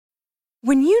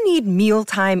When you need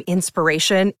mealtime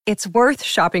inspiration, it's worth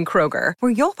shopping Kroger,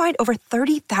 where you'll find over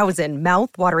 30,000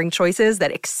 mouth-watering choices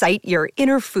that excite your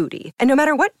inner foodie. And no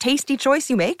matter what tasty choice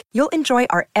you make, you'll enjoy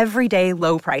our everyday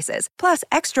low prices, plus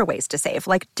extra ways to save,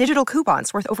 like digital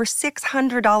coupons worth over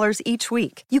 $600 each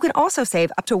week. You can also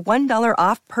save up to $1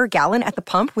 off per gallon at the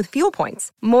pump with fuel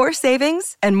points. More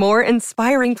savings and more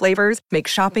inspiring flavors make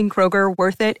shopping Kroger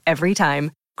worth it every time.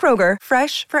 Kroger,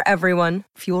 fresh for everyone.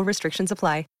 Fuel restrictions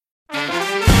apply.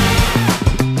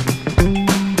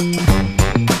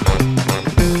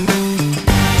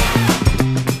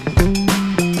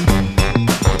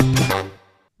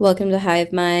 Welcome to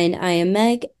Hive Mind. I am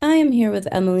Meg. I am here with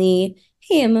Emily.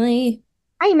 Hey, Emily.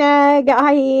 Hi, Meg.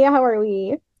 Hi, how are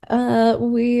we?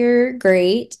 We're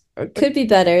great. Could be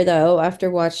better, though,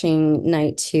 after watching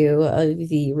night 2 of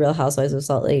the Real Housewives of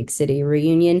Salt Lake City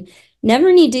reunion.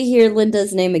 Never need to hear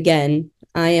Linda's name again.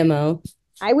 IMO.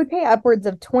 I would pay upwards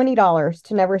of $20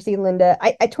 to never see Linda.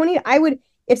 I would,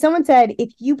 if someone said,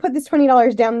 if you put this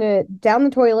 $20 down the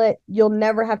toilet, you'll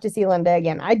never have to see Linda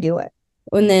again. I'd do it.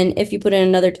 And then if you put in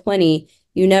another 20,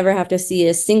 you never have to see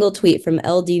a single tweet from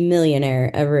LD Millionaire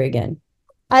ever again.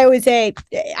 I would say,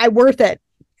 I'm worth it.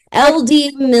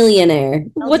 LD Millionaire.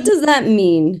 What does that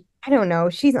mean? I don't know.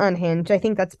 She's unhinged. I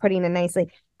think that's putting it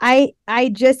nicely. I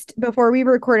just, before we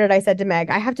recorded, I said to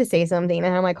Meg, I have to say something.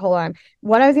 And I'm like, hold on.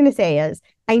 What I was going to say is,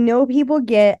 I know people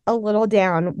get a little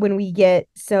down when we get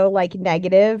so like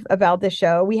negative about the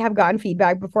show. We have gotten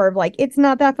feedback before of like, it's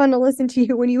not that fun to listen to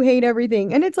you when you hate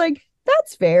everything. And it's like,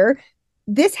 that's fair.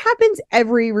 This happens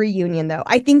every reunion, though.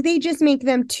 I think they just make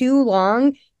them too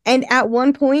long. And at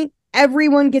one point,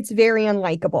 everyone gets very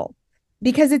unlikable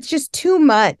because it's just too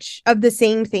much of the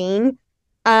same thing.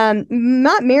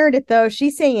 Not Meredith, though.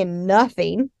 She's saying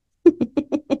nothing.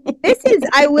 This is,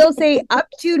 I will say, up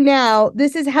to now,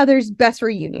 this is Heather's best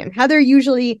reunion. Heather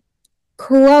usually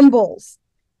crumbles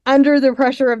under the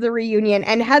pressure of the reunion,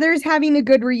 and Heather's having a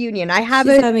good reunion. She's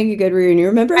having a good reunion.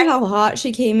 Remember how hot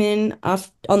she came in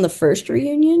off on the first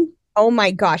reunion? Oh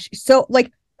my gosh. So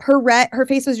like her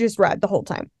face was just red the whole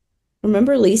time.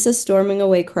 Remember Lisa storming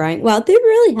away crying? Wow, they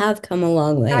really have come a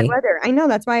long way. I know,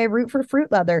 that's why I root for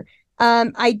Fruit Leather.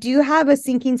 I do have a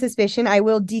sinking suspicion I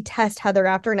will detest Heather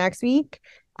after next week.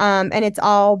 And it's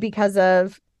all because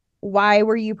of, why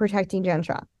were you protecting Jen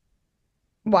Shaw?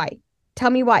 Why? Tell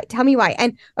me why.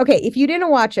 And okay, if you didn't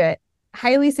watch it,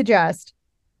 highly suggest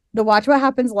the Watch What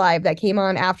Happens Live that came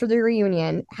on after the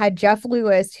reunion had Jeff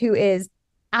Lewis, who is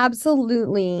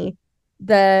absolutely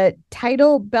the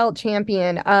title belt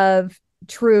champion of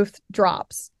truth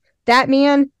drops. That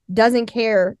man doesn't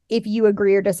care if you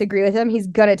agree or disagree with him. He's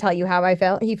gonna tell you how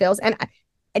he feels. And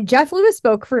Jeff Lewis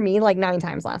spoke for me like 9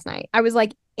 times last night. I was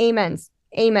like, amen.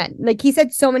 Like, he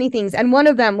said so many things. And one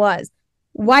of them was,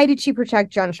 why did she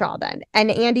protect Jen Shaw then?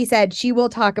 And Andy said she will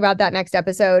talk about that next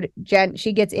episode.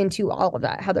 She gets into all of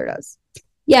that. Heather does.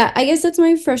 Yeah, I guess that's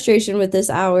my frustration with this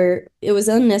hour. It was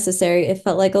unnecessary. It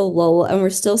felt like a lull, and we're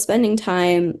still spending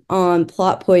time on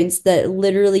plot points that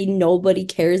literally nobody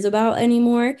cares about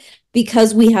anymore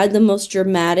because we had the most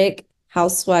dramatic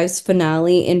Housewives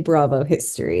finale in Bravo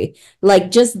history.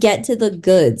 Like, just get to the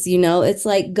goods, you know? It's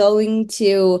like going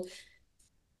to,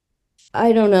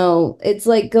 I don't know, it's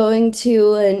like going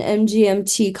to an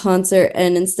MGMT concert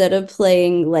and instead of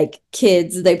playing like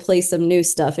kids, they play some new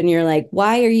stuff. And you're like,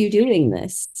 why are you doing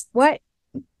this? What?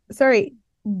 Sorry,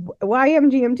 why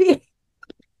MGMT?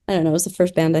 I don't know. It was the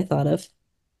first band I thought of.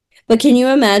 But can you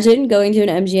imagine going to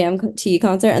an MGMT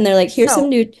concert and they're like, here's some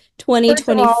new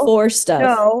 2024 stuff.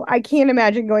 No, I can't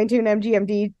imagine going to an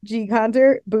MGMT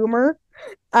concert. Boomer.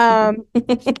 But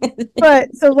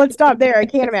so let's stop there. I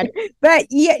can't imagine. But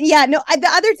yeah, no, the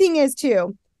other thing is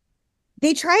too,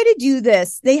 they try to do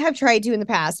this. They have tried to in the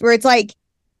past where it's like,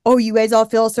 oh, you guys all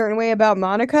feel a certain way about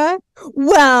Monica?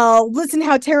 Well, listen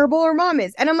how terrible her mom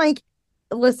is. And I'm like,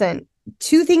 listen,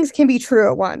 2 things can be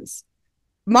true at once.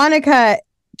 Monica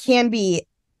can be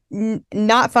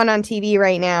not fun on TV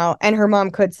right now, and her mom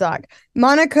could suck.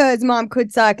 Monica's mom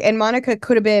could suck, and Monica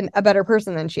could have been a better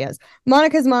person than she is.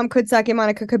 Monica's mom could suck, and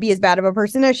Monica could be as bad of a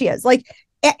person as she is. Like,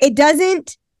 it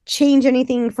doesn't change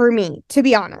anything for me, to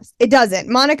be honest. It doesn't.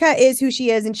 Monica is who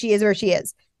she is, and she is where she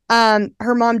is.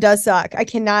 Her mom does suck. I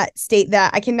cannot state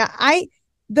that.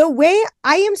 The way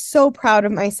I am so proud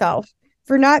of myself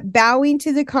for not bowing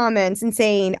to the comments and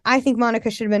saying, I think Monica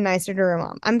should have been nicer to her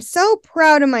mom. I'm so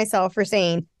proud of myself for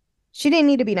saying she didn't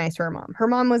need to be nice to her mom. Her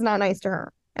mom was not nice to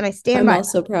her. And I stand by. I'm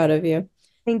also proud of you.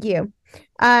 Thank you.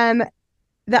 The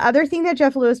other thing that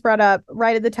Jeff Lewis brought up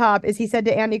right at the top is he said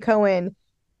to Andy Cohen,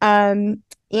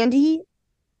 Andy,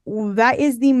 that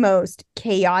is the most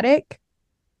chaotic,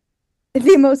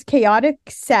 the most chaotic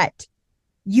set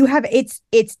you have. It's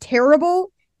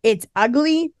terrible. It's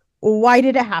ugly. Why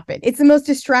did it happen? It's the most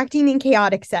distracting and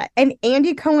chaotic set. And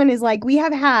Andy Cohen is like, we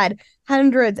have had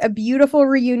hundreds of beautiful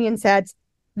reunion sets.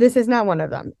 This is not one of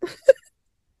them.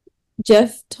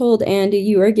 Jeff told Andy,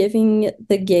 you are giving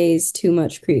the gays too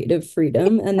much creative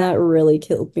freedom, and that really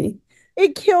killed me.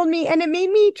 It killed me, and it made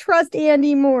me trust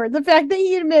Andy more. The fact that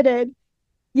he admitted,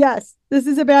 yes, this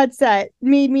is a bad set,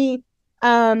 made me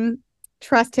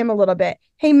trust him a little bit.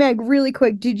 Hey, Meg, really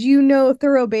quick, did you know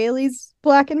Thurl Bailey's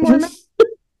Black and Mormon?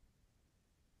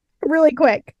 Really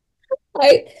quick.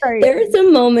 There's a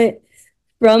moment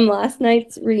from last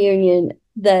night's reunion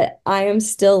that I am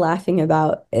still laughing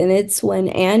about, and it's when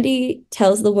Andy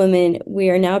tells the women, we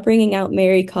are now bringing out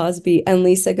Mary Cosby, and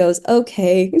Lisa goes,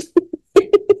 okay.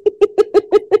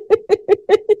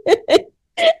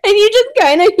 And you just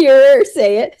kind of hear her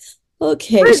say it.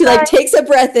 Okay. She like takes a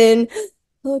breath in.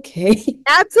 Okay.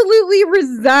 Absolutely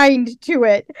resigned to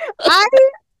it. I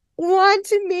want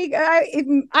to make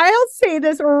I'll say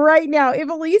this right now. If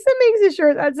Elisa makes a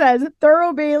shirt that says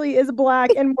Thurl Bailey is Black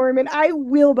and Mormon, I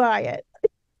will buy it.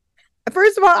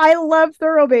 First of all, I love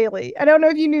Thurl Bailey. I don't know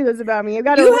if you knew this about me. You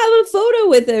have a photo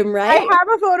with him, right? I have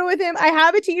a photo with him. I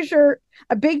have a t-shirt,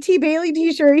 a Big T Bailey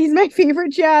t-shirt. He's my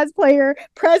favorite jazz player,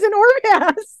 present or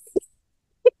past.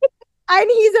 And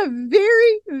he's a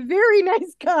very, very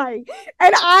nice guy.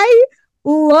 And I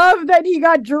love that he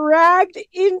got dragged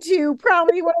into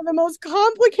probably one of the most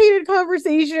complicated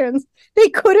conversations they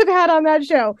could have had on that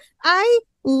show. I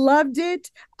loved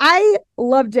it.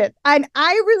 And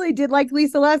I really did like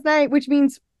Lisa last night, which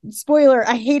means, spoiler,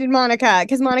 I hated Monica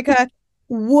because Monica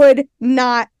would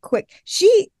not quit.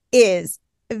 She is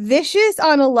vicious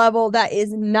on a level that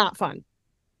is not fun.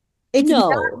 It's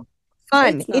not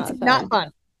fun. It's not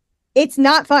fun. It's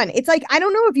not fun. It's like, I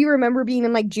don't know if you remember being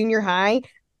in like junior high.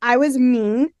 I was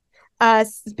mean.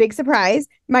 Big surprise.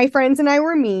 My friends and I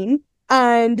were mean.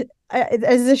 And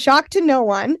as a shock to no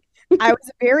one, I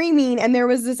was very mean. And there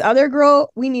was this other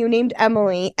girl we knew named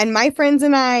Emily. And my friends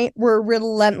and I were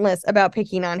relentless about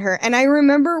picking on her. And I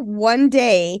remember one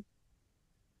day,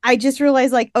 I just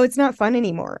realized like, oh, it's not fun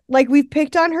anymore. Like we've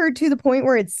picked on her to the point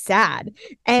where it's sad.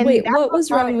 And wait, what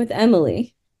was wrong with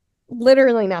Emily?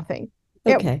 Literally nothing.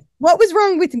 Okay. What was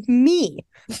wrong with me?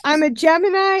 I'm a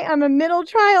Gemini. I'm a middle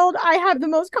child. I have the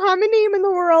most common name in the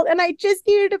world. And I just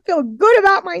needed to feel good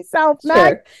about myself.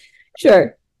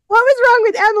 Sure. What was wrong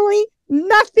with Emily?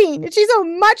 Nothing. She's a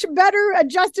much better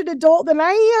adjusted adult than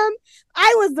I am.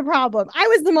 I was the problem. I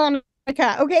was the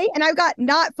Monica. Okay. And I got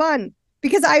not fun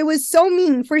because I was so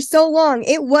mean for so long.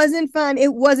 It wasn't fun.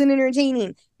 It wasn't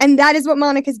entertaining. And that is what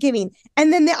Monica's giving.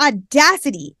 And then the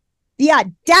audacity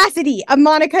of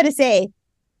Monica to say,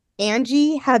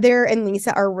 Angie, Heather, and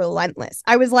Lisa are relentless.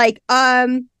 I was like,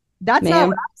 that's not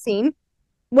what I've seen.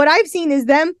 What I've seen is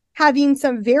them having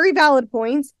some very valid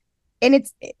points. And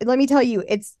let me tell you,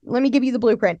 let me give you the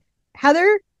blueprint.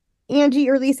 Heather, Angie,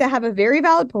 or Lisa have a very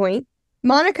valid point.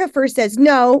 Monica first says,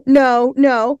 no.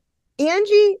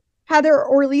 Angie, Heather,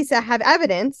 or Lisa have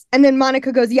evidence. And then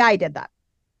Monica goes, yeah, I did that.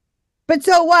 But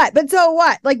so what?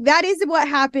 Like, that is what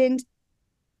happened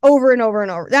over and over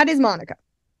and over. That is Monica.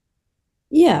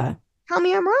 Yeah. Tell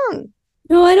me I'm wrong.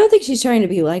 No, I don't think she's trying to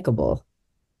be likable.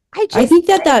 I think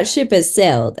that ship has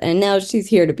sailed, and now she's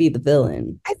here to be the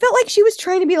villain. I felt like she was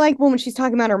trying to be likable when she's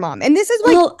talking about her mom. And this is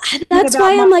like... Well, that's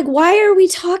why I'm like, why are we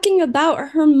talking about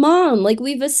her mom? Like,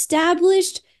 we've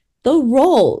established the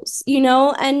roles,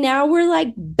 and now we're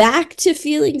like back to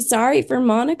feeling sorry for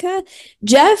Monica.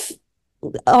 Jeff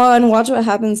on Watch What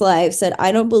Happens Live said,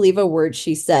 I don't believe a word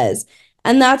she says.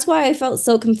 And that's why I felt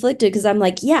so conflicted, because I'm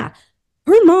like, yeah,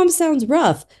 her mom sounds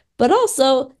rough, but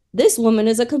also this woman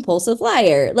is a compulsive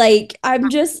liar. Like, I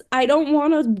don't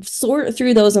want to sort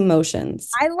through those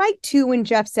emotions. I like too when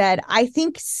Jeff said, I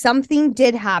think something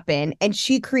did happen and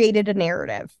she created a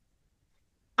narrative.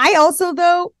 I also,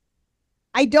 though,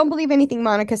 I don't believe anything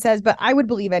Monica says, but I would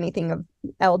believe anything of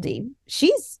LD.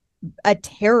 She's a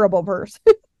terrible person.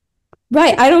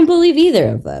 Right. I don't believe either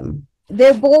of them.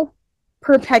 They're both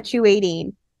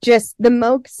perpetuating just the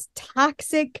most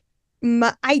toxic.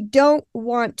 I don't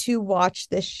want to watch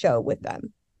this show with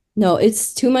them. No,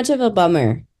 it's too much of a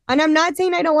bummer. And I'm not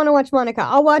saying I don't want to watch Monica.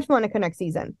 I'll watch Monica next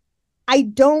season. I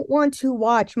don't want to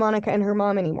watch Monica and her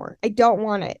mom anymore. I don't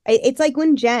want it. It's like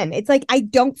when Jen, it's like, I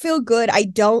don't feel good. I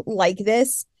don't like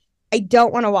this. I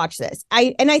don't want to watch this.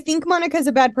 I think Monica's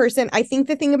a bad person. I think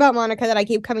the thing about Monica that I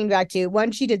keep coming back to,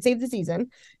 one, she did save the season.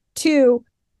 Two,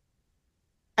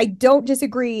 I don't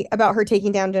disagree about her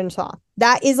taking down Jen Shaw.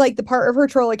 That is like the part of her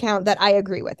troll account that I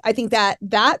agree with. I think that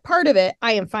part of it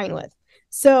I am fine with.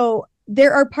 So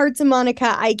there are parts of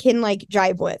Monica I can like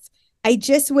jive with. I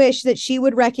just wish that she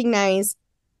would recognize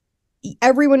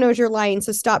everyone knows you're lying,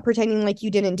 so stop pretending like you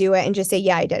didn't do it and just say,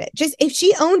 yeah, I did it. Just if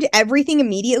she owned everything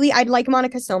immediately, I'd like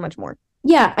Monica so much more.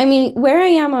 Yeah, I mean, where I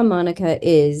am on Monica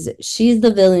is she's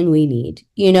the villain we need,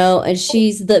 and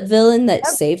she's the villain that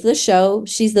saved the show.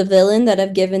 She's the villain that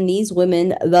have given these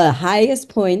women the highest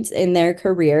points in their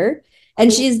career.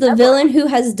 And she's the villain who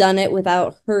has done it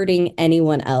without hurting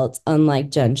anyone else, unlike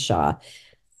Jen Shaw.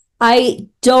 I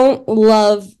don't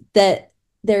love that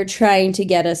they're trying to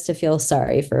get us to feel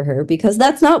sorry for her because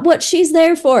that's not what she's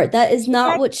there for. That is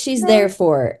not what she's there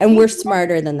for. And we're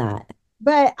smarter than that.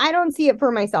 But I don't see it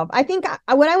for myself. I think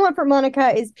what I want for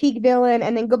Monica is peak villain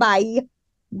and then goodbye.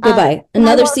 Goodbye.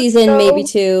 Another season, maybe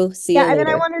two. See you later. And then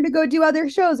I want her to go do other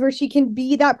shows where she can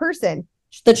be that person.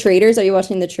 The Traitors? Are you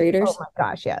watching The Traitors? Oh my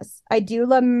gosh, yes. I do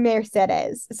love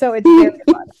Mercedes. So it's very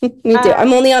fun. Me too.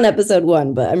 I'm only on episode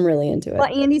 1, but I'm really into it.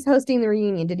 Well, Andy's hosting the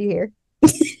reunion. Did you hear?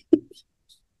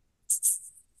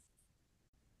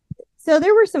 So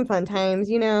there were some fun times,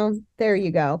 There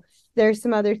you go. There's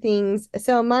some other things.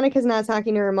 So Monica's not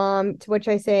talking to her mom, to which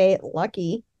I say,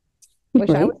 lucky. Wish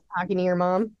I was talking to your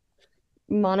mom,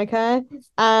 Monica.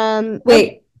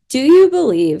 Wait, do you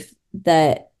believe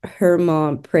that her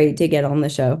mom prayed to get on the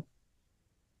show?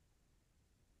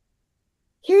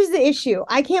 Here's the issue.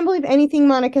 I can't believe anything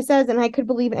Monica says, and I could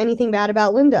believe anything bad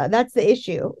about Linda. That's the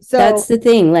issue. So that's the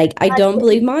thing. Like, I don't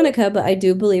believe Monica, but I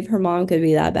do believe her mom could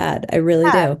be that bad. I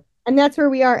really do. And that's where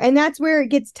we are. And that's where it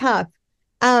gets tough.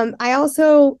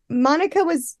 Monica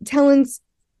was telling,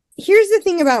 here's the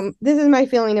thing this is my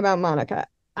feeling about Monica.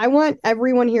 I want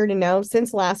everyone here to know,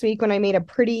 since last week when I made a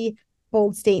pretty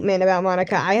bold statement about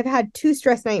Monica, I have had 2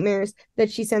 stress nightmares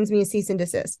that she sends me a cease and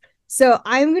desist. So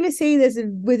I'm going to say this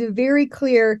with a very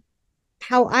clear,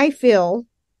 how I feel,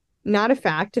 not a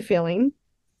fact, a feeling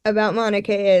about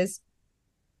Monica is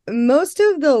most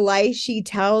of the lies she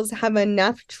tells have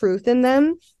enough truth in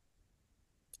them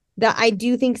that I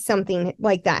do think something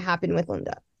like that happened with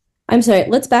Linda. I'm sorry,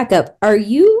 let's back up. Are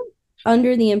you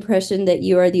under the impression that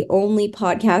you are the only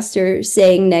podcaster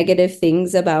saying negative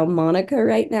things about Monica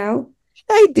right now?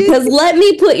 I did. Because let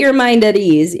me put your mind at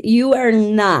ease. You are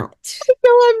not.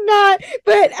 No, I'm not.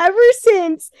 But ever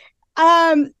since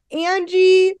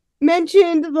Angie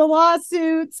mentioned the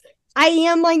lawsuits, I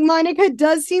am like, Monica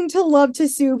does seem to love to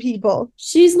sue people.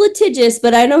 She's litigious,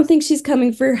 but I don't think she's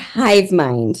coming for hive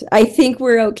mind. I think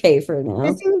we're okay for now.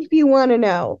 Listen, if you want to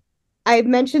know, I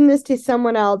mentioned this to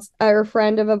someone else, a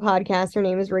friend of a podcast. Her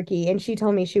name is Ricky, and she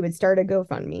told me she would start a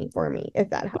GoFundMe for me if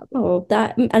that happened. Oh,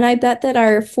 and I bet that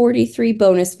our 43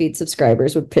 bonus feed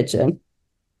subscribers would pitch in.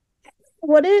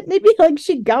 Would it? They'd be like,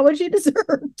 she got what she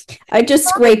deserved. I just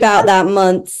scrape out that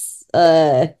month's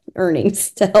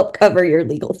earnings to help cover your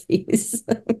legal fees.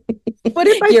 What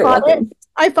if I fought it?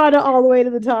 I fought it all the way to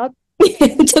the top.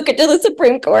 Took it to the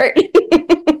Supreme Court.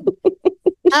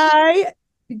 I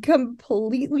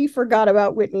completely forgot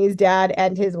about Whitney's dad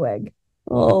and his wig.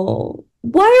 Oh,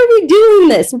 why are we doing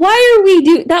this?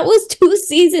 That was 2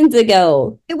 seasons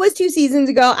ago. It was 2 seasons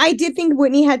ago. I did think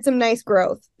Whitney had some nice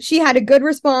growth. She had a good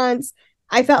response.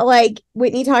 I felt like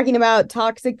Whitney talking about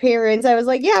toxic parents. I was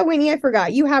like, yeah, Whitney, I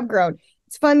forgot. You have grown.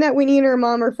 It's fun that Whitney and her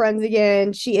mom are friends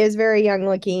again. She is very young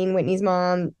looking, Whitney's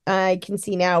mom. I can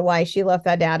see now why she left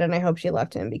that dad, and I hope she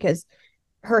left him because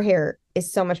her hair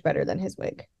is so much better than his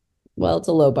wig. Well, it's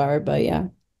a low bar, but yeah.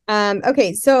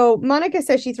 Okay, so Monica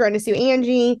says she threatened to sue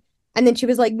Angie, and then she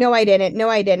was like, no, I didn't. No,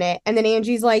 I didn't. And then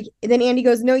Andy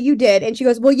goes, no, you did. And she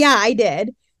goes, well, yeah, I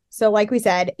did. So like we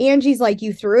said, Angie's like,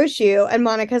 you threw a shoe. And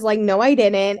Monica's like, no, I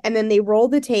didn't. And then they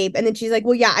rolled the tape. And then she's like,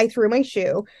 well, yeah, I threw my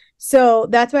shoe. So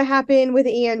that's what happened with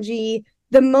Angie.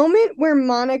 The moment where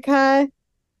Monica,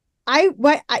 I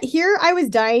was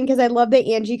dying because I love that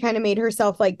Angie kind of made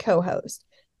herself like co-host.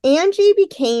 Angie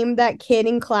became that kid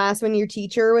in class when your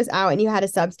teacher was out and you had a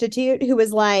substitute who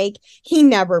was like, he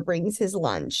never brings his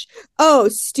lunch. Oh,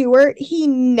 Stuart, he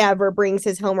never brings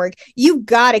his homework. You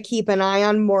got to keep an eye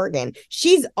on Morgan.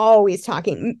 She's always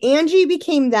talking. Angie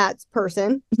became that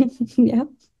person. Yeah.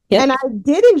 And I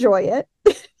did enjoy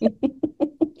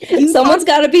it. Someone's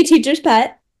got to be teacher's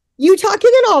pet. You talk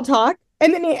and then I'll talk.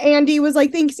 And then Andy was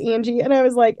like, thanks, Angie. And I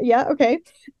was like, yeah, okay.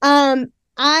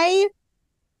 I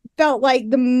felt like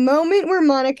the moment where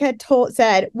Monica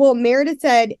said, well, Meredith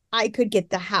said I could get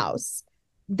the house.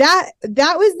 That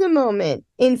was the moment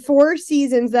in 4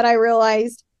 seasons that I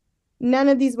realized none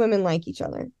of these women like each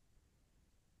other.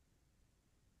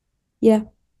 Yeah.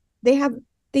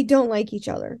 They don't like each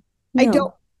other.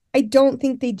 No. I don't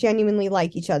think they genuinely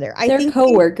like each other. They're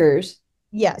co-workers.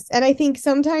 Yes, and I think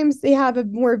sometimes they have a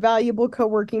more valuable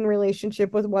co-working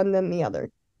relationship with one than the other.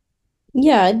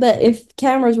 Yeah, but if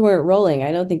cameras weren't rolling,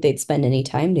 I don't think they'd spend any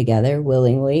time together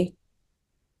willingly.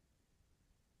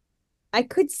 I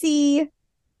could see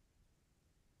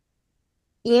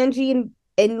Angie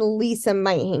and Lisa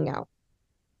might hang out.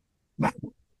 I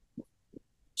mean,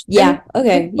 Yeah,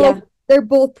 okay, yeah. they're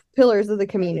both pillars of the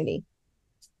community.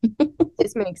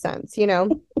 This makes sense, you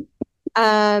know.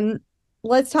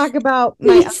 Let's talk about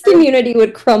This other, community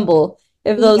would crumble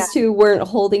if yeah. those two weren't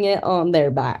holding it on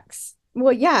their backs.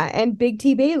 Well, yeah, and Big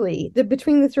T Bailey.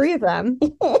 Between the three of them,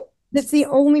 that's the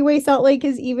only way Salt Lake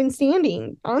is even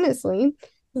standing, honestly.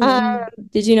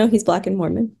 Did you know he's Black and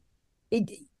Mormon?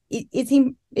 Is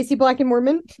he Black and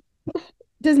Mormon?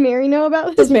 Does Mary know about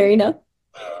this? Does Mary know?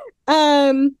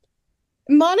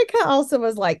 Monica also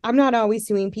was like, I'm not always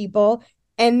suing people.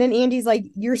 And then Andy's like,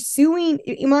 you're suing.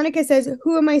 Monica says,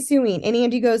 who am I suing? And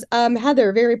Andy goes,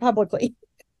 Heather, very publicly.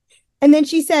 And then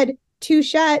she said,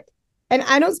 touchette. And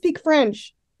I don't speak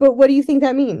French, but what do you think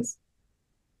that means?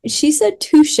 She said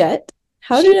touchette.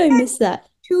 How did I miss that?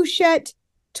 Touchette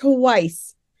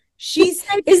twice. She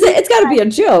said, it's got to be a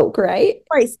joke, right?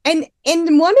 Twice. And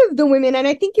one of the women, and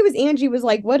I think it was Angie, was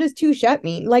like, what does touchette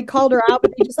mean? Like called her out,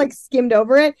 but they just like skimmed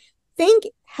over it. Thank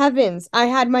heavens I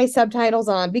had my subtitles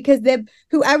on, because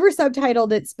whoever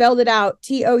subtitled it spelled it out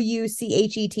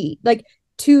Touchet, like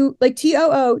Too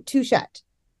touchette.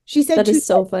 She said that is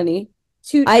so funny.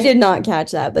 I did not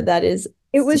catch that, but that is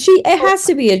it has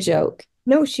to be a joke.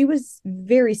 No, she was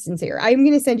very sincere. I'm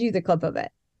gonna send you the clip of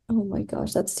it. Oh my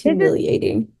gosh, that's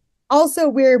humiliating. Also,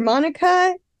 where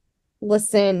Monica,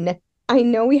 listen, I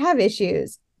know we have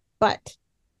issues, but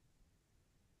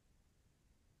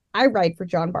I ride for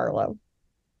John Barlow.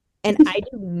 And I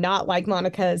did not like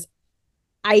Monica's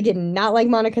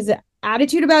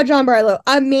attitude about John Barlow.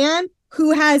 A man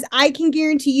who has, I can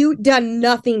guarantee you, done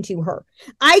nothing to her.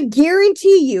 I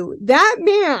guarantee you that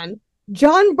man,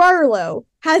 John Barlow,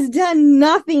 has done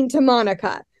nothing to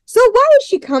Monica. So why is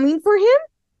she coming for him?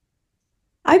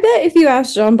 I bet if you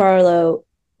asked John Barlow,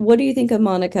 what do you think of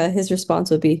Monica, his response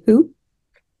would be, who?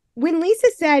 When Lisa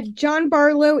said John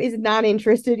Barlow is not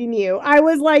interested in you, I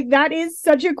was like, that is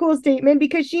such a cool statement,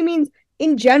 because she means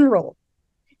in general.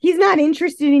 He's not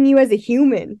interested in you as a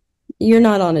human. You're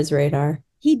not on his radar.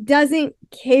 He doesn't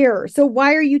care. So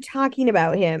why are you talking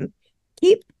about him?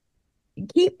 Keep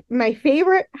my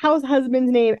favorite house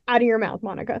husband's name out of your mouth,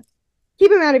 Monica.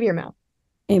 Keep him out of your mouth.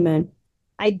 Amen.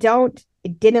 I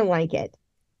didn't like it.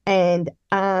 And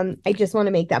I just want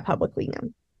to make that publicly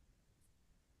known.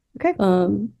 Okay.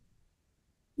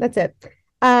 That's it.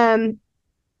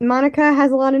 Monica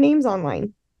has a lot of names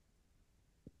online.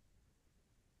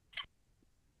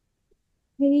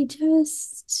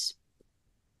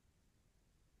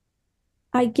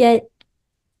 I get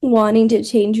wanting to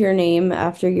change your name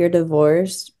after you're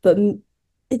divorced, but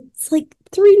it's like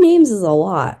 3 names is a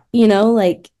lot, you know?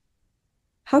 Like,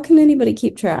 how can anybody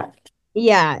keep track?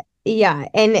 Yeah.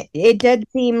 And it did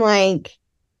seem like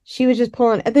she was just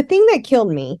pulling. The thing that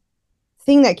killed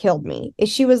me is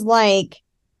she was like,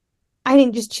 I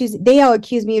didn't just choose. They all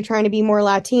accused me of trying to be more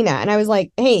Latina. And I was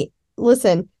like, hey,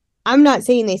 listen, I'm not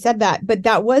saying they said that, but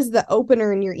that was the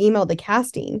opener in your email to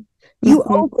casting. You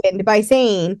opened by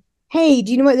saying, hey,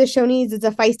 do you know what this show needs? It's a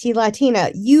feisty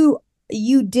Latina. You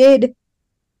did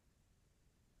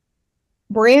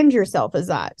brand yourself as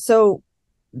that. So,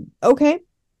 okay.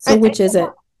 So which is it?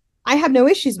 I have no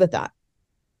issues with that.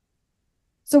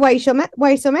 So why are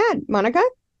you so mad, Monica?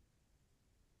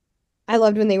 I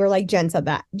loved when they were like, Jen said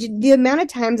that. The amount of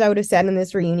times I would have said in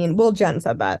this reunion, well, Jen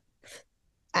said that.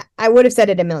 I would have said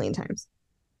it a million times.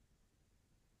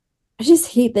 I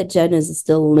just hate that Jen is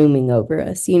still looming over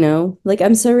us, you know? Like,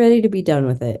 I'm so ready to be done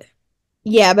with it.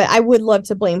 Yeah, but I would love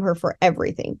to blame her for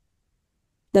everything.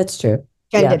 That's true.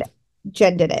 Jen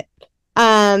did it.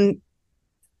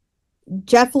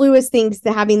 Jeff Lewis thinks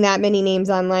that having that many names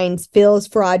online feels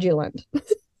fraudulent.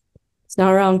 It's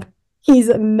not wrong. He's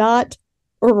not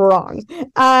wrong.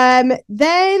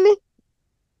 Then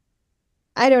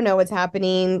I don't know what's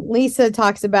happening. Lisa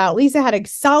had a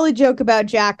solid joke about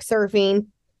Jack surfing.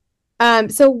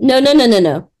 So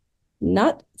no.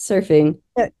 Not surfing.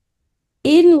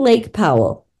 In Lake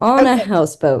Powell on a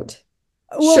houseboat.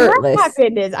 Well, shirtless. What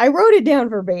happened is I wrote it down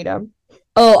verbatim.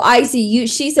 Oh, I see.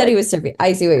 She said he was surfing.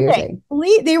 I see what you're saying.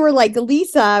 They were like,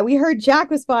 Lisa, we heard Jack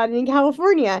was spotted in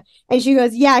California. And she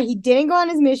goes, yeah, he didn't go on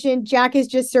his mission. Jack is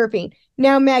just surfing.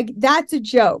 Now, Meg, that's a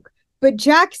joke. But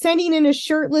Jack sending in a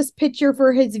shirtless picture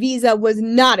for his visa was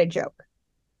not a joke.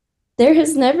 There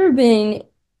has never been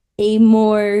a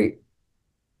more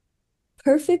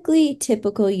perfectly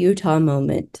typical Utah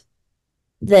moment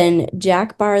Then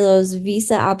Jack Barlow's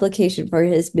visa application for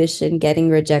his mission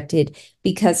getting rejected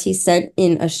because he sent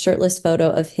in a shirtless photo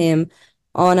of him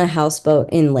on a houseboat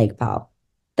in Lake Powell.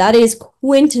 That is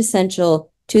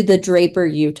quintessential to the Draper,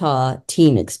 Utah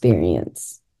teen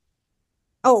experience.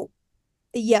 Oh,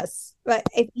 yes. But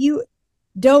if you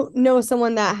don't know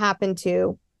someone that happened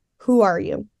to, who are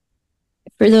you?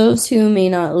 For those who may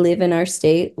not live in our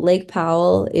state, Lake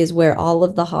Powell is where all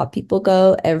of the hot people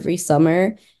go every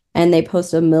summer, and they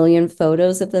post a million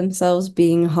photos of themselves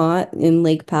being hot in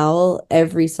Lake Powell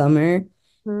every summer.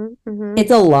 Mm-hmm. It's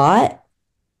a lot.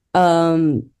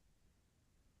 I'm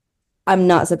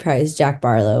not surprised Jack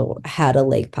Barlow had a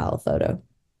Lake Powell photo.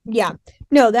 Yeah.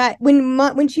 No, that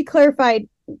when she clarified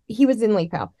he was in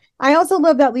Lake Powell. I also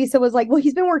love that Lisa was like, well,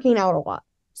 he's been working out a lot.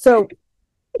 So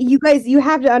you guys, you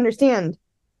have to understand,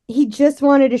 he just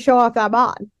wanted to show off that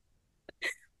bod.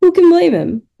 Who can blame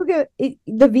him? Okay,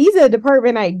 the visa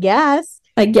department, I guess.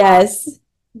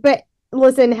 But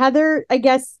listen, Heather, I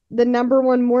guess the number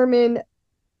one Mormon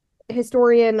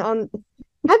historian on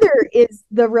Heather is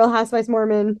the Real Housewives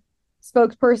Mormon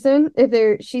spokesperson.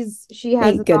 She has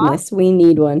Thank goodness we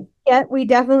need one. Yeah, we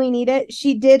definitely need it.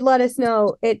 She did let us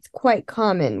know it's quite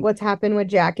common. What's happened with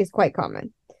Jack is quite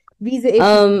common. Visa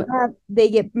issues, they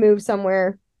get moved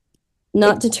somewhere.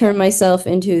 Not to turn myself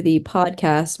into the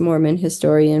podcast Mormon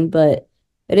historian, but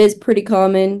it is pretty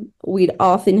common. We'd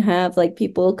often have like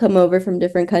people come over from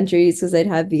different countries because they'd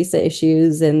have visa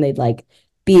issues and they'd like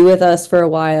be with us for a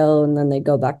while and then they'd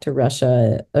go back to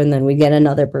Russia and then we get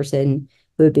another person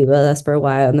who would be with us for a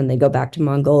while and then they go back to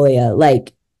Mongolia.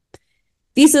 Like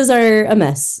visas are a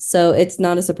mess. So it's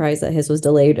not a surprise that his was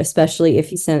delayed, especially if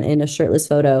he sent in a shirtless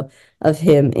photo of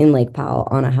him in Lake Powell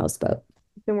on a houseboat.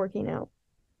 He's been working out.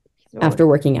 After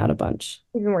working out a bunch.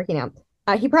 He's been working out.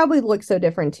 He probably looks so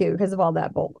different too because of all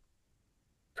that bulk.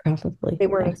 Probably. They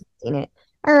weren't expecting it.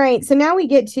 All right. So now we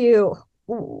get to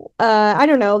I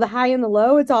don't know, the high and the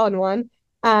low. It's all in one.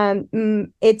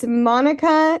 It's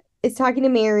Monica is talking to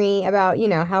Mary about,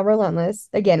 how relentless.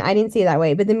 Again, I didn't see it that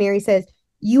way, but then Mary says,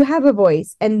 you have a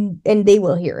voice and they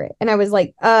will hear it. And I was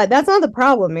like, that's not the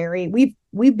problem, Mary.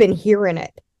 We've been hearing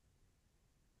it.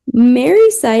 Mary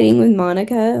siding with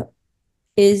Monica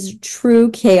is true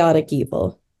chaotic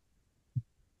evil.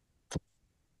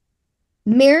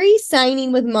 Mary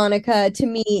signing with Monica to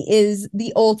me is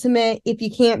the ultimate, if you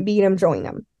can't beat them, join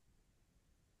them.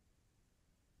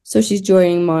 So she's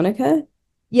joining Monica?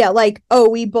 Yeah, like, oh,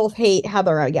 we both hate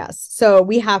Heather, I guess. So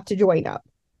we have to join up.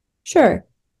 Sure.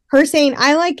 Her saying,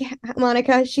 I like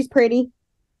Monica, she's pretty.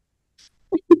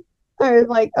 I was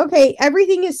like, okay,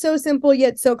 everything is so simple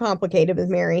yet so complicated with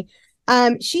Mary.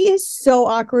 She is so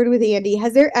awkward with Andy.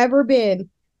 Has there ever been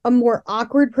a more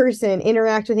awkward person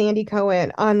interact with Andy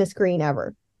Cohen on the screen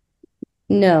ever?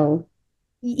 No.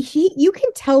 You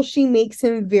can tell she makes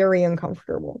him very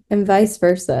uncomfortable. And vice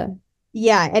versa.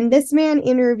 Yeah, and this man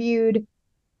interviewed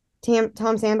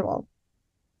Tom Sandoval.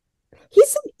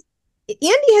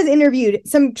 Andy has interviewed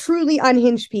some truly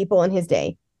unhinged people in his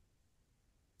day.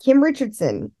 Kim Richards,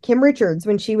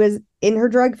 when she was in her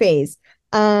drug phase.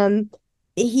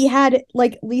 He had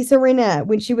like Lisa Rinna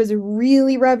when she was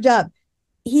really revved up.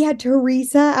 He had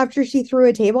Teresa after she threw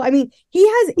a table. I mean, he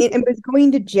has and was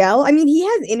going to jail. I mean, he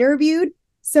has interviewed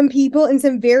some people in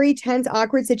some very tense,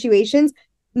 awkward situations.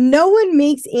 No one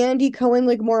makes Andy Cohen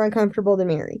look more uncomfortable than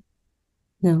Mary.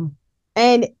 No.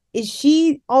 And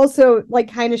she also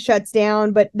like kind of shuts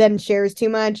down, but then shares too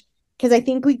much. Because I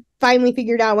think we finally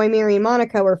figured out why Mary and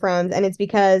Monica were friends, and it's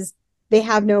because they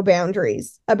have no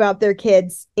boundaries about their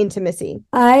kids' intimacy.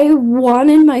 I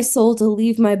wanted my soul to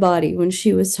leave my body when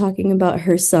she was talking about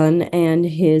her son and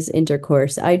his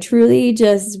intercourse. I truly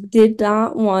just did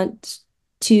not want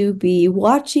to be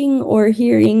watching or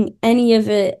hearing any of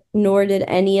it, nor did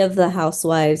any of the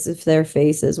housewives if their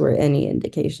faces were any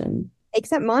indication.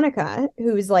 Except Monica,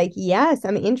 who's like, yes,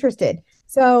 I'm interested.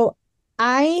 So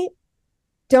I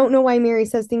don't know why Mary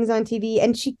says things on TV,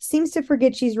 and she seems to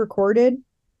forget she's recorded.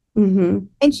 Mm-hmm.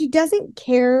 And she doesn't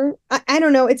care. I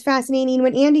don't know. It's fascinating.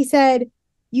 When Andy said,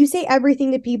 you say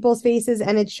everything to people's faces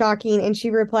and it's shocking. And she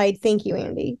replied, thank you,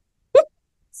 Andy.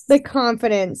 The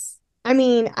confidence. I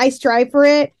mean, I strive for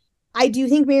it. I do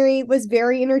think Mary was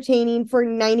very entertaining for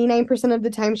 99% of the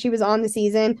time she was on the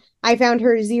season. I found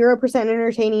her 0%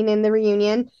 entertaining in the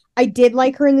reunion. I did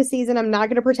like her in the season. I'm not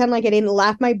going to pretend like I didn't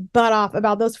laugh my butt off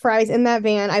about those fries in that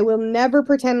van. I will never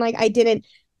pretend like I didn't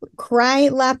cry,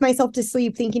 laugh myself to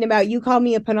sleep thinking about you called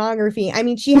me a pornography. I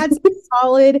mean, she had some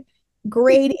solid,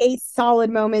 grade A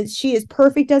solid moments. She is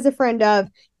perfect as a friend of.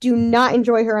 Do not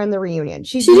enjoy her on the reunion.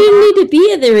 She didn't need to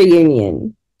be at the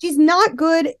reunion. She's not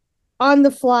good on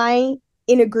the fly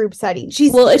in a group setting.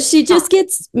 She just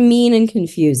gets mean and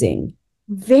confusing.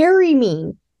 Very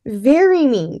mean,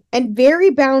 and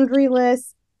very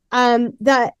boundaryless.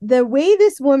 That the way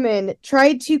this woman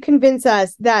tried to convince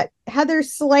us that Heather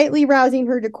slightly rousing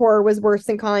her decor was worse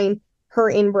than calling her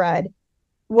inbred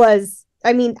was,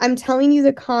 I mean, I'm telling you,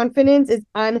 the confidence is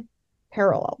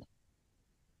unparalleled.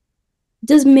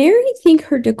 Does Mary think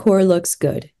her decor looks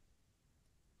good?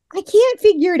 I can't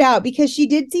figure it out because she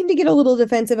did seem to get a little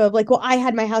defensive of like, well, I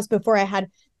had my house before I had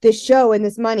this show and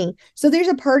this money. So there's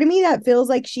a part of me that feels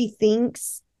like she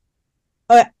thinks,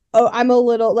 oh, I'm a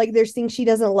little like there's things she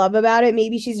doesn't love about it.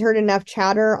 Maybe she's heard enough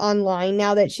chatter online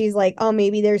now that she's like, oh,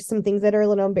 maybe there's some things that are a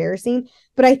little embarrassing.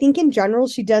 But I think in general,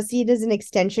 she does see it as an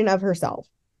extension of herself.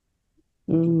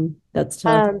 That's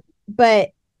tough. But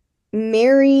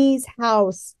Mary's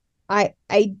house, I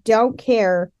don't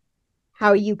care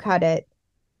how you cut it.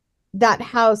 That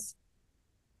house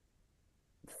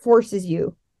forces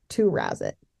you to razz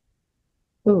it.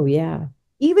 Oh, yeah.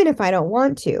 Even if I don't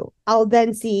want to, I'll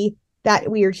then see that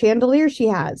weird chandelier she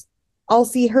has. I'll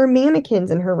see her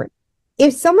mannequins in her room.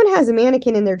 If someone has a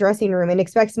mannequin in their dressing room and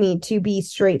expects me to be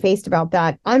straight-faced about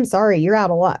that, I'm sorry, you're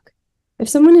out of luck. If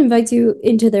someone invites you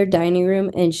into their dining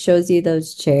room and shows you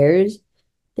those chairs,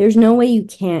 there's no way you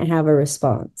can't have a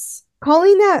response.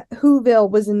 Calling that Whoville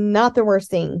was not the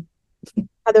worst thing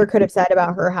Heather could have said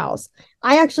about her house.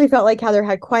 I actually felt like Heather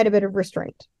had quite a bit of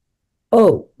restraint.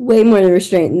 Oh, way more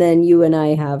restraint than you and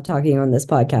I have talking on this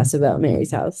podcast about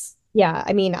Mary's house. Yeah,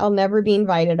 I mean, I'll never be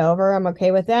invited over. I'm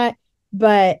okay with that.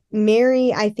 But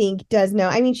Mary, I think, does know.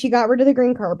 I mean, she got rid of the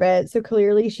green carpet, so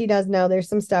clearly she does know there's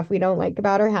some stuff we don't like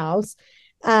about her house.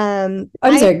 I'm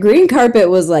sorry, green carpet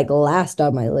was like last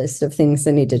on my list of things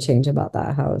that need to change about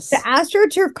that house. The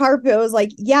AstroTurf carpet was like,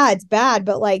 yeah, it's bad,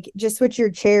 but like, just switch your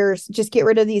chairs, just get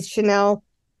rid of these Chanel.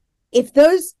 If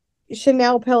those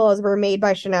Chanel pillows were made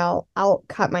by Chanel, I'll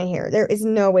cut my hair. There is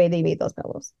no way they made those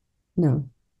pillows. No.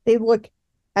 They look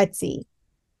Etsy.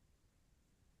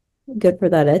 Good for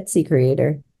that Etsy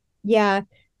creator. Yeah.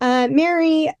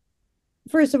 Mary,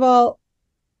 first of all,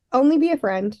 only be a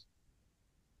friend.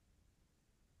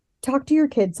 Talk to your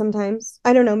kids sometimes.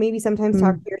 I don't know, maybe sometimes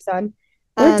talk to your son.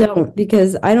 Or don't,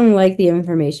 because I don't like the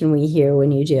information we hear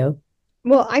when you do.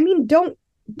 Well, I mean, don't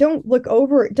look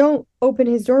over it. Don't open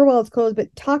his door while it's closed,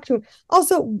 but talk to him.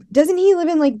 Also, doesn't he live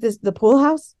in like the pool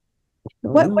house?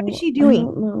 What is she doing?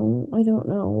 I don't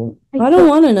know. I don't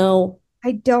want to know.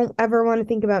 I don't ever want to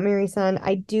think about Mary's son.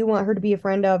 I do want her to be a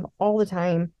friend of all the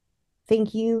time.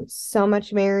 Thank you so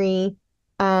much, Mary.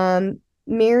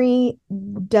 Mary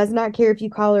does not care if you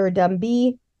call her a dumb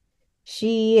bee.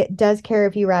 She does care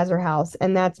if you razz her house,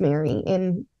 and that's Mary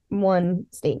in one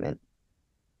statement.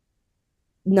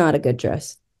 Not a good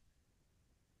dress.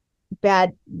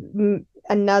 Bad.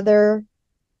 Another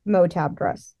Motab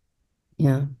dress.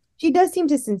 Yeah. She does seem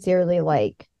to sincerely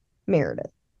like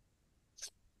Meredith.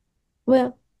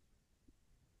 Well,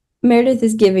 Meredith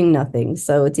is giving nothing,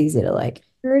 so it's easy to like.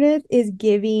 Meredith is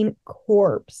giving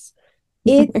corpse.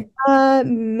 It's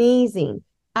amazing.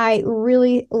 I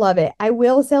really love it. I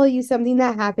will tell you something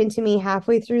that happened to me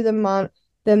halfway through the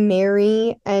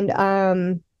Mary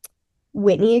and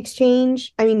Whitney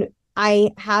exchange. I mean, I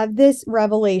have this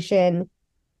revelation.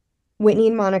 Whitney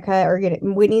and Monica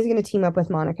Whitney's gonna team up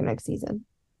with Monica next season.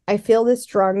 I feel this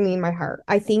strongly in my heart.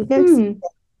 I think next season,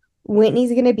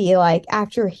 Whitney's gonna be like,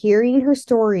 after hearing her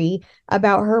story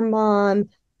about her mom,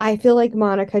 I feel like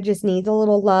Monica just needs a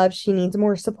little love. She needs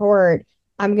more support.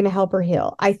 I'm going to help her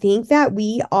heal. I think that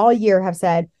we all year have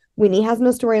said, Whitney has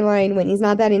no storyline. Whitney's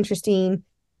not that interesting.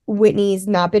 Whitney's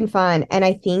not been fun. And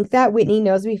I think that Whitney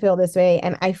knows we feel this way.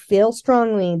 And I feel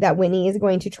strongly that Whitney is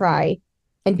going to try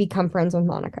and become friends with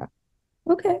Monica.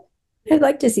 Okay. I'd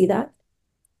like to see that.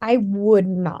 I would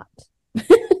not.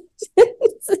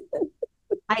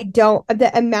 I don't.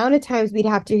 The amount of times we'd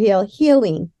have to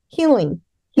healing journey.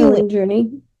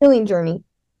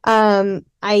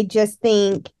 I just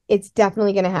think it's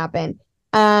definitely going to happen.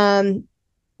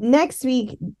 Next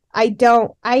week, I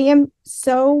am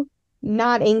so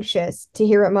not anxious to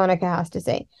hear what Monica has to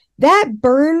say. That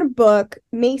burn book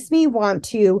makes me want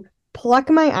to pluck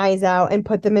my eyes out and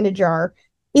put them in a jar.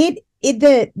 The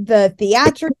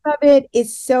theatrics of it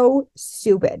is so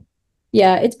stupid.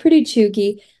 Yeah, it's pretty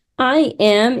chooky. I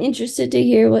am interested to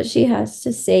hear what she has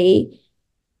to say.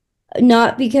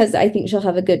 Not because I think she'll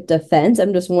have a good defense.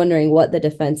 I'm just wondering what the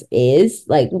defense is.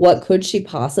 Like, what could she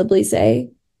possibly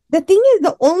say?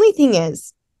 The only thing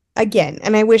is, again,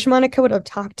 and I wish Monica would have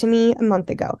talked to me a month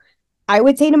ago. I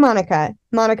would say to Monica,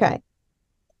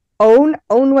 own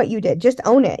what you did. Just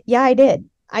own it. Yeah, I did.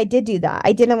 I did do that.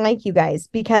 I didn't like you guys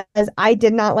because I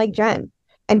did not like Jen.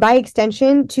 And by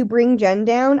extension, to bring Jen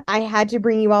down, I had to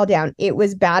bring you all down. It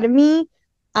was bad of me.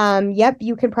 Yep,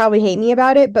 you can probably hate me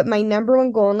about it, but my number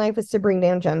one goal in life was to bring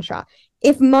down Jen Shaw.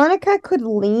 If Monica could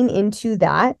lean into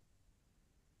that,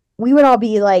 we would all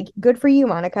be like, good for you,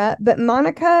 Monica. But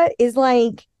Monica is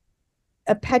like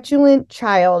a petulant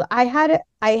child. I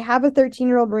have a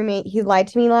 13-year-old roommate. He lied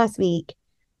to me last week.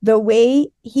 The way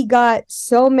he got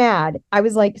so mad, I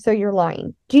was like, so you're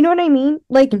lying. Do you know what I mean?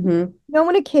 Like, you know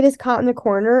when a kid is caught in the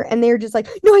corner and they're just like,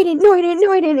 no, I didn't, no, I didn't,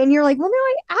 no, I didn't. And you're like, well, no,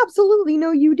 I absolutely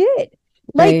know you did.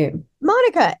 Like, right.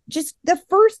 Monica, just the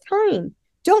first time,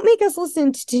 don't make us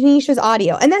listen to Tanisha's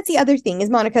audio. And that's the other thing is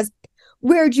Monica's,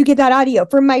 where'd you get that audio?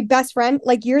 From my best friend?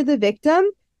 Like, you're the victim.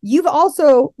 You've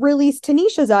also released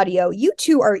Tanisha's audio. You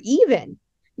two are even.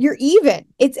 You're even.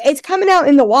 It's coming out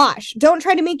in the wash. Don't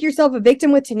try to make yourself a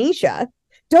victim with Tanisha.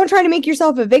 Don't try to make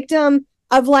yourself a victim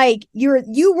of like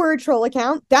you were a troll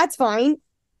account. That's fine.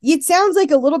 It sounds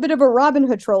like a little bit of a Robin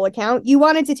Hood troll account. You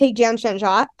wanted to take down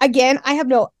Shenshaw. Again, I have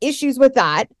no issues with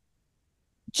that.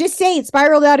 Just say it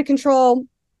spiraled out of control.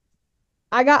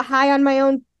 I got high on my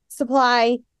own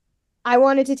supply. I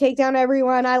wanted to take down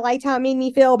everyone. I liked how it made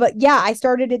me feel. But yeah, I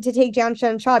started it to take down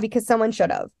Shenshaw because someone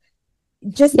should have.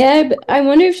 But I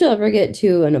wonder if she'll ever get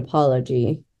to an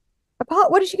apology.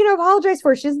 What is she going to apologize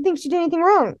for? She doesn't think she did anything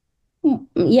wrong.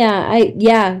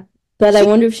 But I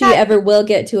wonder if she ever will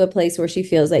get to a place where she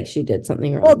feels like she did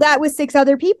something wrong. Well, that was 6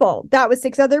 other people. It was 6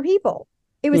 other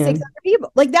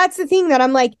people. Like, that's the thing that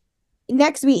I'm like,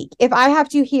 next week, if I have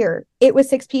to hear it was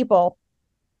 6 people,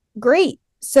 great.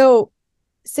 So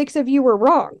 6 of you were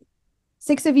wrong.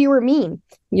 6 of you were mean.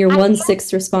 You're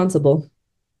 1/6 responsible.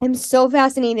 I'm so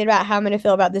fascinated about how I'm going to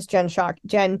feel about this Jen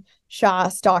Shaw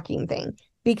stalking thing.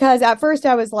 Because at first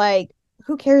I was like,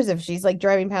 who cares if she's like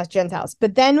driving past Jen's house?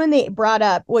 But then when they brought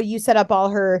up, well, you set up all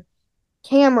her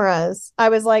cameras, I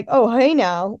was like, oh, hey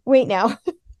now, wait now.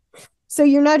 So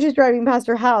you're not just driving past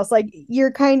her house. Like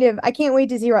you're kind of, I can't wait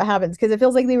to see what happens. Because it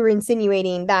feels like they were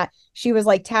insinuating that she was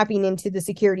like tapping into the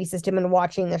security system and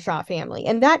watching the Shaw family.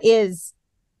 And that is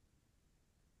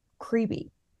creepy.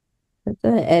 That's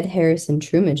the Ed Harrison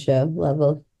Truman Show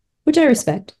level, which I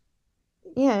respect.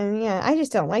 Yeah. I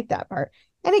just don't like that part.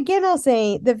 And again, I'll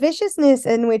say the viciousness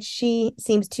in which she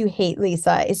seems to hate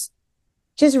Lisa is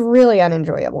just really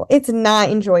unenjoyable. It's not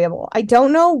enjoyable. I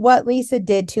don't know what Lisa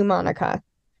did to Monica,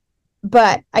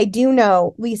 but I do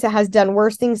know Lisa has done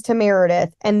worse things to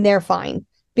Meredith, and they're fine.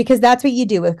 Because that's what you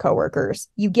do with coworkers.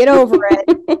 You get over it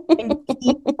and you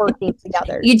keep working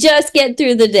together. You just get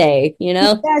through the day, you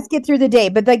know? You just get through the day.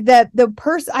 But like the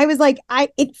person, I was like,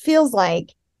 it feels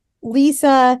like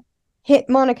Lisa hit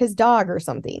Monica's dog or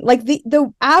something. Like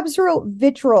the absolute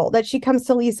vitriol that she comes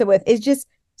to Lisa with is just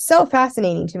so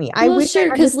fascinating to me. Well,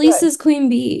 sure, because Lisa's Queen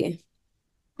Bee.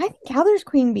 I think Heather's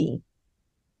Queen Bee.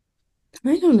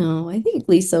 I don't know. I think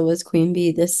Lisa was Queen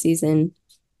Bee this season.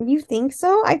 You think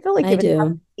so? I feel like it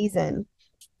was a season.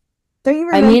 Don't you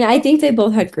remember? I mean, I think they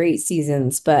both had great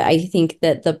seasons, but I think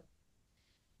that the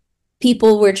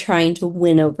people were trying to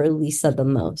win over Lisa the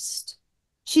most.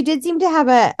 She did seem to have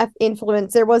a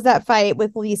influence. There was that fight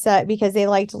with Lisa because they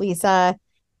liked Lisa.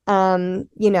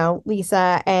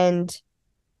 Lisa and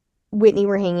Whitney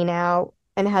were hanging out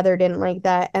and Heather didn't like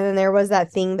that. And then there was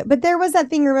that thing,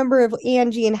 remember, of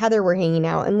Angie and Heather were hanging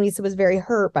out and Lisa was very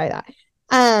hurt by that.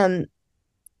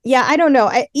 Yeah, I don't know.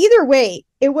 Either way,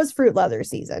 it was fruit leather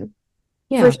season.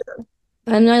 Yeah. For sure.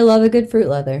 And I love a good fruit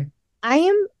leather. I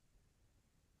am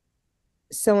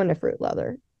so into fruit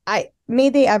leather. May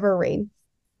they ever rain.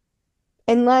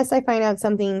 Unless I find out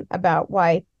something about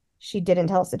why she didn't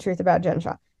tell us the truth about Jen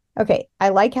Shaw. Okay, I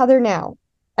like Heather now.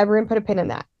 Everyone put a pin in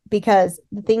that. Because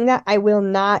the thing that I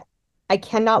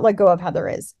cannot let go of Heather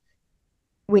is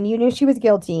when you knew she was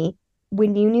guilty,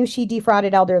 when you knew she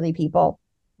defrauded elderly people,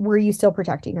 were you still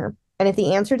protecting her? And if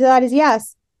the answer to that is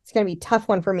yes, it's going to be a tough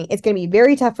one for me. It's going to be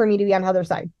very tough for me to be on Heather's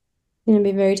side. It's going to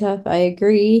be very tough. I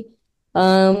agree.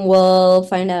 We'll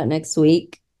find out next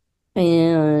week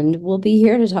and we'll be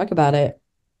here to talk about it.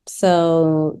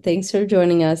 So thanks for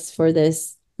joining us for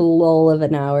this lull of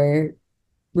an hour,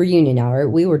 reunion hour.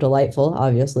 We were delightful,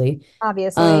 obviously.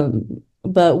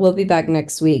 But we'll be back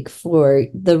next week for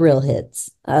the real hits.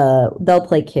 They'll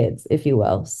play kids, if you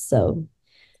will. So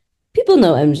people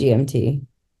know MGMT.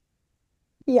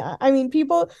 Yeah, I mean,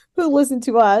 people who listen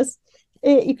to us,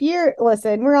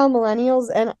 we're all millennials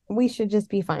and we should just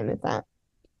be fine with that.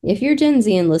 If you're Gen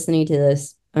Z and listening to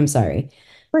this, I'm sorry.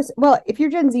 If you're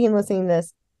Gen Z and listening to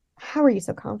this, how are you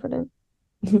so confident?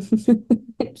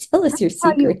 Tell us your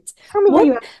secrets.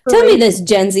 Tell me this,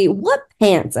 Gen Z. What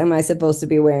pants am I supposed to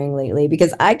be wearing lately?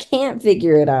 Because I can't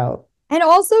figure it out. And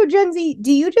also, Gen Z,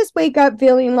 do you just wake up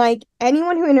feeling like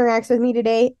anyone who interacts with me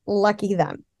today, lucky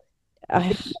them?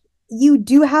 You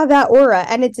do have that aura,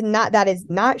 and that is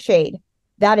not shade.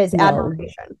 That is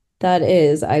admiration. That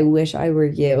is, I wish I were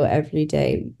you every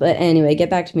day. But anyway, get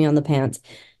back to me on the pants.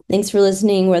 Thanks for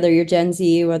listening, whether you're Gen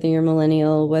Z, whether you're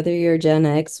millennial, whether you're Gen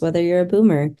X, whether you're a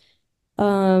boomer.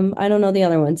 I don't know the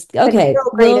other ones. Okay. No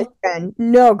greatest gen.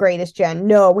 No greatest gen.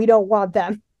 No, we don't want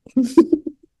them.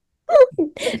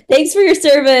 Thanks for your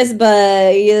service,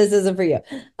 but this isn't for you.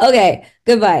 Okay,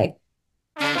 goodbye.